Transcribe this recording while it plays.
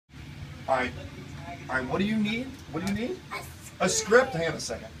All right. All right, what do you need? What do you need? A script? Hang on a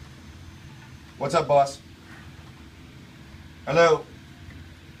second. What's up, boss? Hello?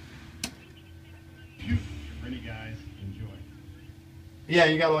 Ready, guys. Enjoy. Yeah,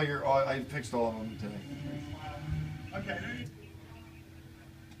 you got I fixed all of them today. Okay.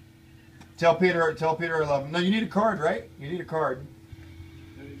 Tell Peter I love him. No, you need a card, right? You need a card.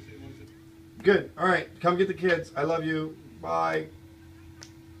 Good. All right, come get the kids. I love you. Bye.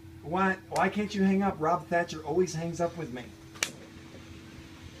 What? Why can't you hang up? Rob Thatcher always hangs up with me.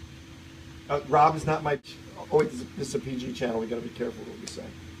 Rob is not my... Oh, wait, this is a PG channel. We got to be careful what we say.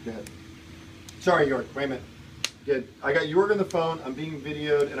 Go ahead. Sorry, York. Wait a minute. Good. I got York on the phone. I'm being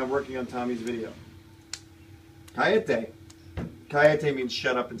videoed, and I'm working on Tommy's video. Cállate. Cállate means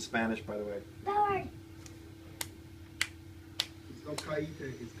shut up in Spanish, by the way. Bye. It's not cállate,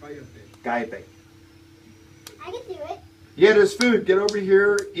 it's cállate. Cállate. I can do it. Yeah, there's food. Get over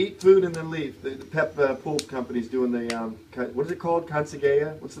here, eat food, and then leave. The Pep Pool Company's doing the, what is it called?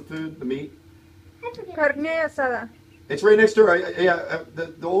 Consegueya? What's the food? The meat? Carne asada. It's right next door.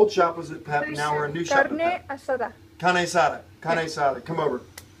 The old shop was at Pep, now we're a new shop at Carne Pep. asada. Carne asada. Carne asada. Come over.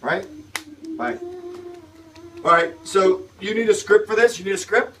 All right? Bye. All right, so you need a script for this? You need a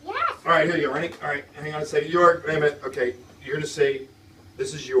script? Yes. All right, here you go. Ready? All right, hang on a second. York, wait a minute. Okay, you're going to say,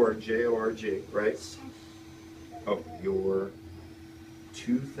 this is your J-O-R-G, right? Oh, your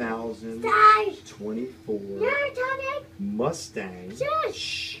 2024 Mustang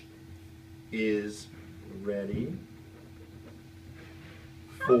is ready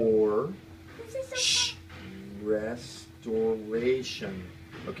for restoration.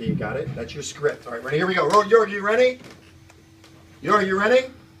 Okay, you got it? That's your script. All right, ready? Here we go. York, you ready? York, you ready?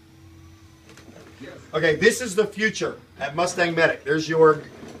 Yes. Okay, this is the future at MustangMedic. There's York.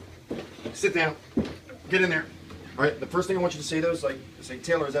 Sit down. Get in there. All right, the first thing I want you to say, though, is like, say,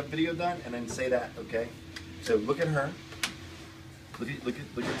 Taylor, is that video done? And then say that, okay? So look at her. Look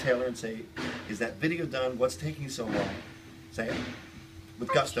at Taylor and say, is that video done? What's taking so long? Say it. With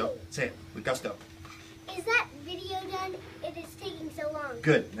gusto. Say it. With gusto. Is that video done? It is taking so long.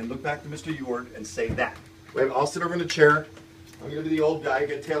 Good. Then look back to Mr. York and say that. Wait, I'll sit over in the chair. I'm going to be the old guy.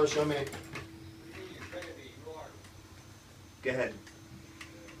 Get Taylor, show me. Go ahead.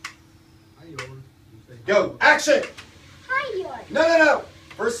 Hi, York. Go. Action! Hi, York. No.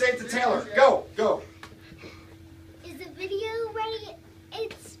 First say it to Taylor. Go. Is the video ready?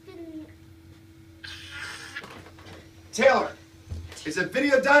 It's been... Taylor, is the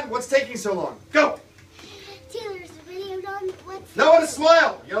video done? What's taking so long? Go. Taylor, is the video done? What's... No one to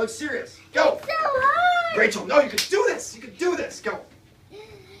smile. You gotta look serious. Go. It's so hard. Rachel, no, you can do this. You can do this. Go.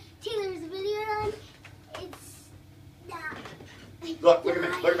 Taylor, is the video done? It's... not. Look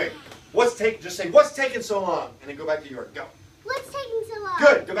at me. Just say, what's taking so long? And then go back to York. Go. What's taking so long?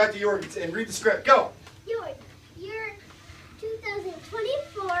 Good. Go back to York and read the script. Go. York, your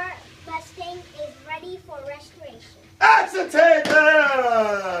 2024 Mustang is ready for restoration. That's a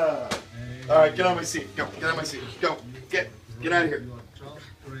Taylor! All right, get on my seat. Go. Get on my seat. Go. Get out of here.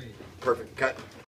 Perfect. Cut.